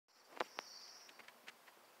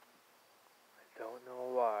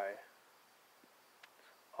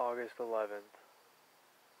August 11th,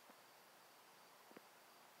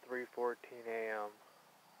 3:14 a.m.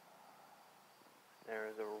 There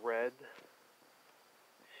is a red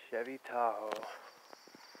Chevy Tahoe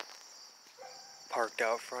parked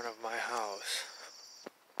out front of my house,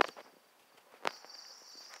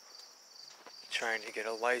 trying to get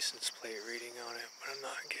a license plate reading on it, but I'm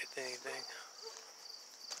not getting anything.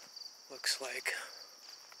 Looks like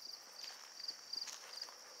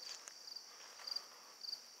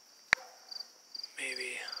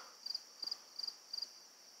maybe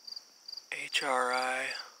HRI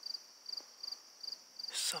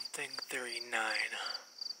something 39.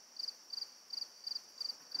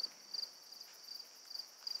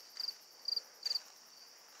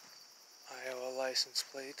 Iowa license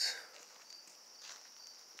plates.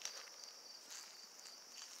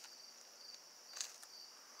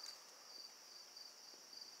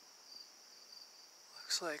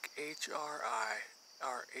 Looks like HRI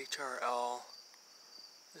or HRL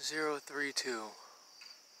 032.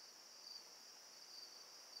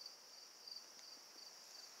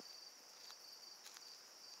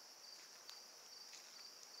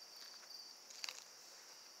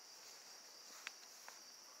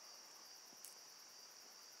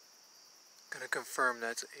 Gonna confirm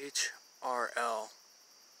that's HRL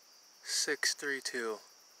 632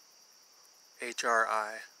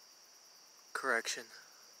 HRI. Correction.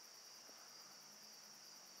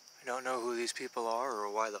 I don't know who these people are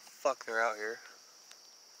or why the fuck they're out here.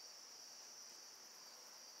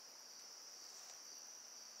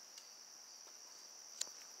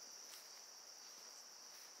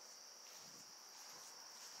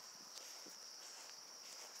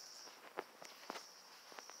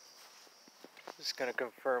 Just gonna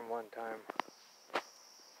confirm one time.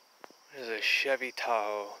 This is a Chevy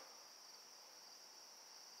Tahoe.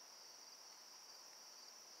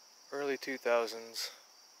 Early 2000s.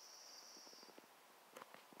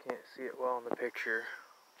 Can't see it well in the picture.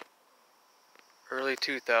 Early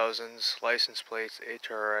 2000s, license plates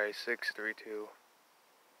HRI632.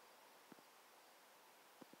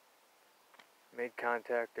 Made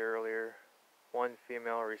contact earlier. One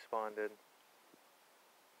female responded.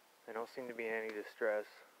 They don't seem to be in any distress.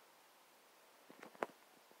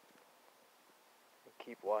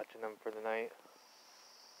 Keep watching them for the night.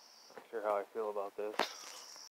 Not sure how I feel about this.